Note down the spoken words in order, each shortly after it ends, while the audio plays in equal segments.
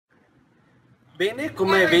Bene,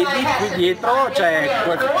 come vedi qui dietro c'è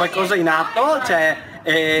qualcosa in atto,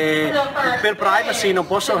 per privacy non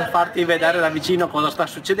posso farti vedere da vicino cosa sta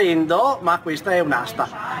succedendo, ma questa è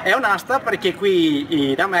un'asta. È un'asta perché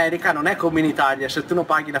qui in America non è come in Italia, se tu non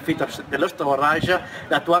paghi l'affitto dello storage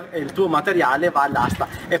il tuo materiale va all'asta,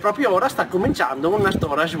 e proprio ora sta cominciando una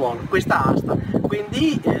storage wall, questa asta.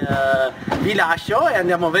 Quindi vi lascio e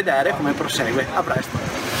andiamo a vedere come prosegue. A presto.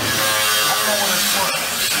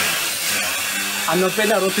 Hanno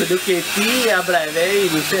appena rotto i docchetti e a breve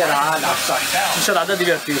inizierà l'asta, ci sarà da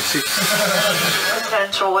divertirsi.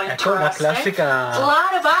 Ecco, la classica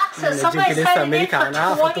gentilezza americana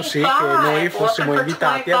ha fatto sì che noi fossimo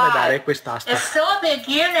invitati a vedere quest'asta. It's still a big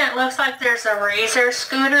unit. Looks like there's a razor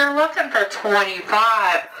scooter looking for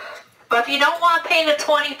 25. But if you don't want to pay the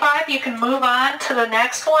 25, you can move on to the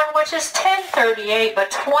next one, which is 1038,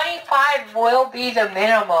 but 25 will be the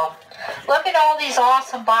minimum. Look at all these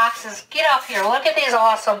awesome boxes. Get up here. Look at these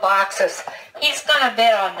awesome boxes. He's going to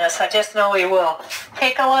bid on this. I just know he will.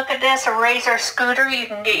 Take a look at this, a razor scooter. You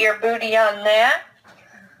can get your booty on that.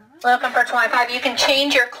 Looking for 25. You can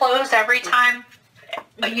change your clothes every time,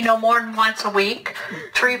 you know, more than once a week.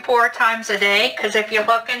 3-4 times a day. Because if you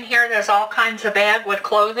look in here, there's all kinds of bag with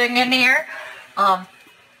clothing in here. $25.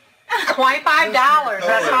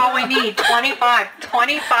 That's all we need. 25.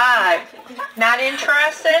 Not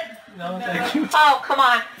interested? No, thank you. Oh, come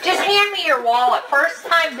on. Just hand me your wallet. First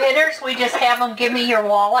time bidders, we just have them give me your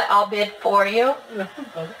wallet. I'll bid for you.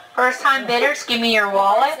 First time bidders, give me your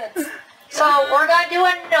wallet. So we're going to do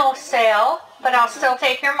a no sale, but I'll still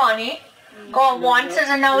take your money. Going once is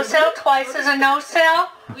a no sale, twice is a no sale.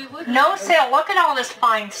 No sale. Look at all this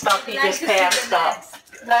fine stuff he just passed up.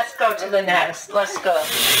 Let's go to the next. Let's go.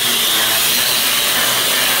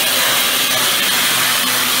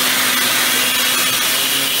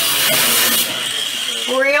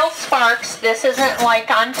 Real sparks. This isn't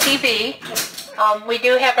like on TV. We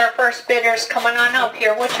do have our first bidders coming on up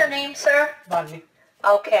here. What's your name, sir? Bobby.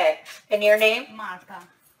 Okay. And your name? Martha.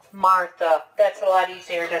 Martha. That's a lot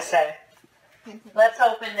easier to say. Let's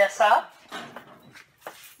open this up.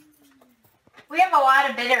 We have a lot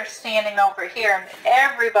of bidders standing over here, and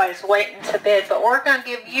everybody's waiting to bid, but we're going to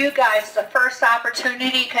give you guys the first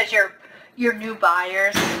opportunity because you're new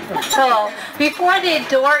buyers. So before the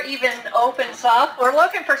door even opens up, we're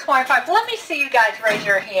looking for 25. Let me see you guys raise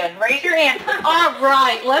your hand. Raise your hand. All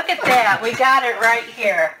right, look at that. We got it right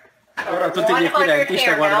here. Ora tutti gli acquirenti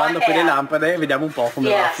stanno guardando quelle lampade e vediamo un po' come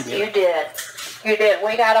va a Yes, finire. you did. You did.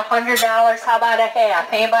 We got $100. How about a half?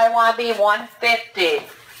 Anybody want to be 150?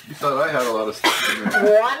 You thought I had a lot of stuff in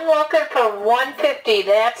there. One looking for 150.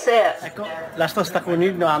 That's it. Ecco, l'asta sta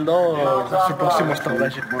continuando sul prossimo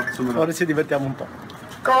storage. Ora ci divertiamo un po'.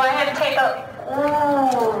 Go ahead and take a...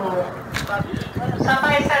 Ooh.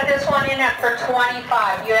 Somebody said this one in it for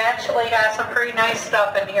 25. You actually got some pretty nice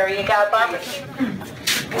stuff in here. You got barbecue.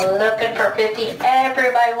 Looking for 50.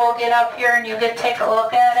 Everybody will get up here and you get to take a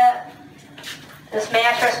look at it. This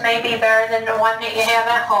mattress may be better than the one that you have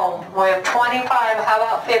at home. We have 25, how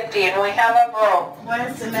about 50? And we have a room.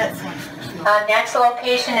 Where's the next one? Next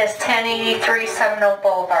location is 1083 Seminole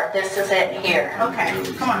Boulevard. This is it here. Okay,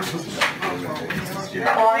 come on.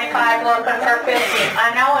 25 looking for 50.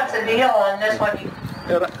 I know it's a deal on this one.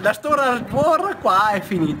 La storage war qua è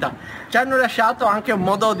finita. Ci hanno lasciato anche un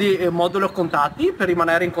modulo contatti per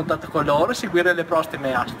rimanere in contatto con loro, seguire le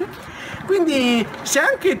prossime aste. Quindi se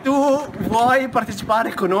anche tu vuoi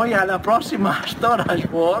partecipare con noi alla prossima storage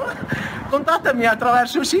war, contattami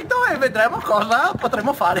attraverso il sito e vedremo cosa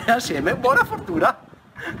potremo fare assieme. Buona fortuna!